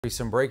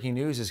Some breaking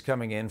news is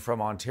coming in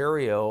from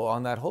Ontario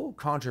on that whole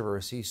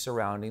controversy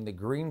surrounding the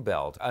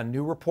Greenbelt. A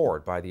new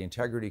report by the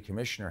Integrity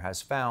Commissioner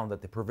has found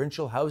that the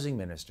provincial housing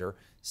minister,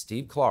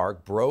 Steve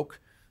Clark, broke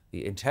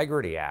the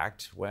Integrity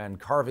Act when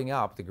carving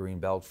up the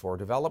Greenbelt for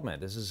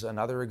development. This is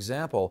another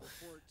example.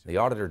 The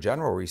Auditor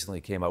General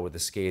recently came out with a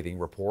scathing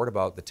report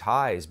about the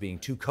ties being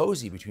too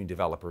cozy between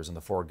developers and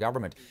the Ford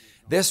government.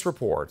 This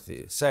report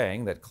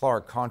saying that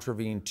Clark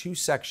contravened two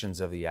sections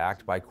of the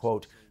Act by,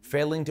 quote,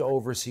 failing to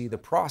oversee the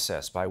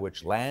process by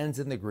which lands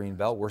in the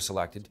Greenbelt were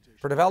selected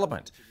for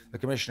development. The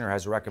Commissioner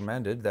has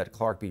recommended that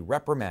Clark be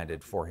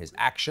reprimanded for his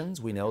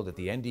actions. We know that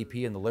the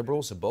NDP and the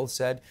Liberals have both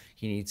said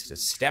he needs to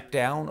step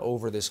down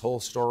over this whole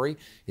story.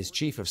 His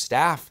Chief of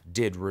Staff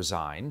did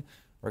resign.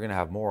 We're going to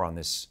have more on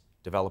this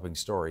developing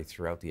story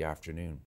throughout the afternoon.